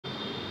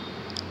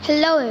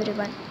Hello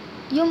everyone.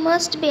 You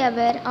must be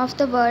aware of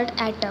the word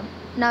atom.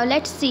 Now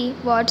let's see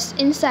what's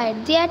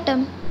inside the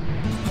atom.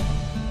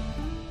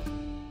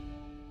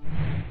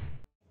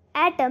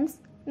 Atoms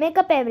make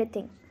up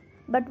everything.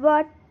 But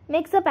what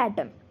makes up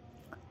atom?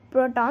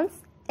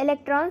 Protons,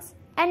 electrons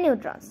and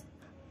neutrons.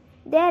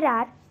 There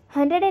are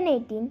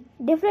 118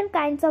 different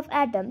kinds of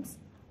atoms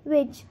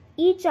which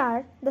each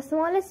are the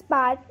smallest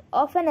part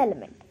of an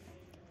element.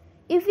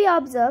 If we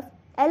observe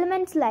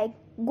elements like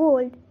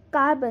gold,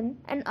 carbon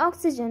and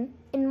oxygen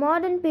in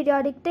modern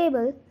periodic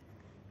table,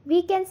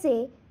 we can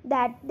say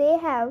that they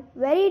have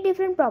very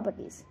different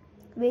properties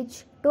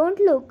which don't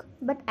look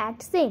but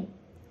act same.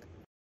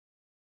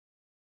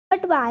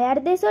 But why are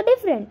they so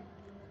different?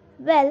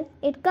 Well,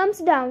 it comes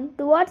down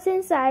to what's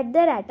inside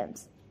their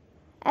atoms.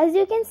 As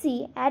you can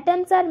see,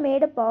 atoms are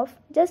made up of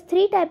just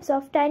three types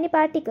of tiny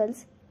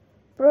particles: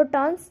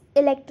 protons,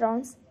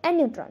 electrons and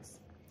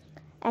neutrons.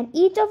 And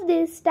each of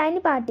these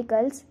tiny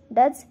particles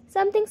does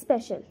something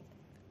special.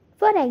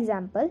 For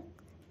example,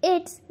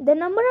 it's the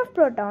number of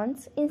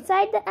protons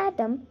inside the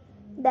atom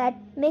that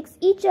makes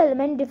each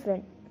element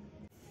different.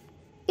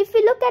 If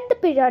we look at the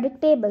periodic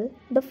table,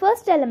 the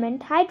first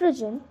element,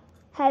 hydrogen,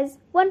 has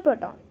 1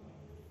 proton.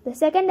 The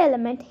second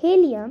element,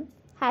 helium,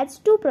 has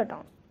 2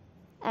 protons.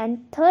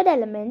 And third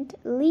element,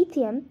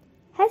 lithium,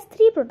 has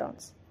 3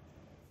 protons.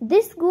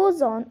 This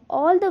goes on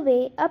all the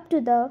way up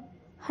to the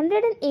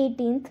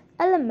 118th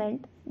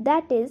element,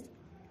 that is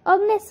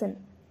oxygen,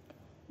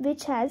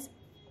 which has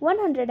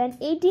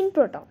 118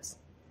 protons.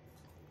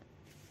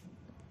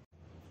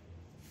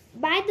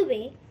 By the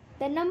way,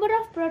 the number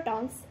of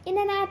protons in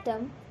an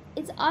atom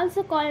is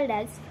also called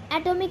as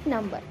atomic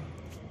number,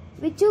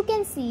 which you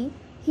can see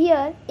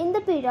here in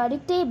the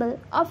periodic table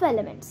of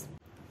elements.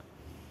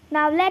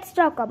 Now let's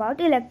talk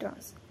about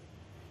electrons.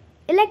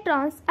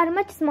 Electrons are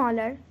much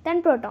smaller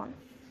than protons.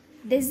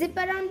 They zip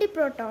around the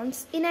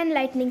protons in an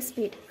lightning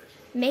speed,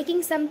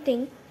 making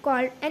something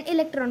called an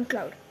electron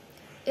cloud.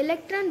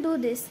 Electrons do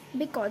this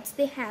because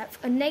they have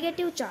a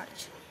negative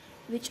charge,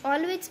 which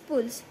always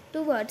pulls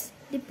towards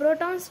the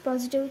proton's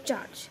positive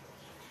charge.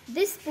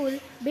 This pull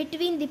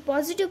between the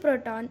positive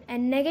proton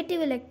and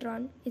negative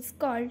electron is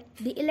called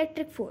the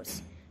electric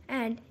force,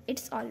 and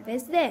it's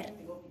always there.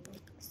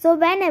 So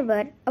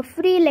whenever a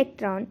free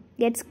electron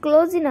gets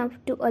close enough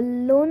to a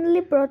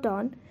lonely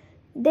proton,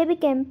 they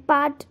become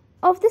part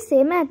of the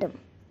same atom.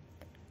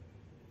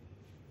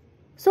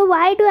 So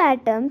why do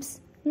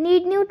atoms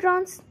need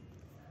neutrons?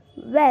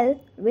 Well,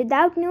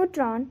 without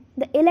neutron,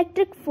 the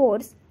electric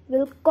force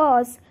will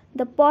cause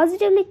the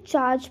positively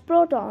charged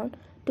proton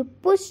to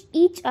push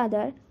each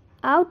other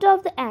out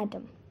of the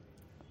atom.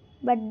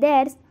 But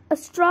there's a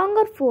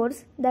stronger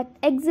force that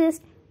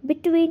exists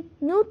between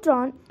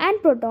neutron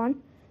and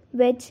proton,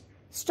 which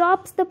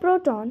stops the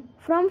proton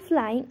from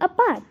flying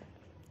apart.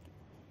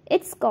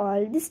 It's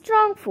called the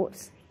strong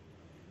force,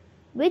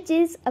 which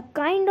is a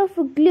kind of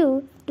a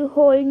glue to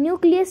hold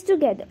nucleus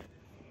together.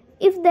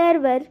 If there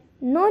were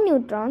no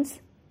neutrons,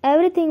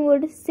 everything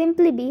would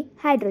simply be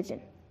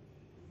hydrogen.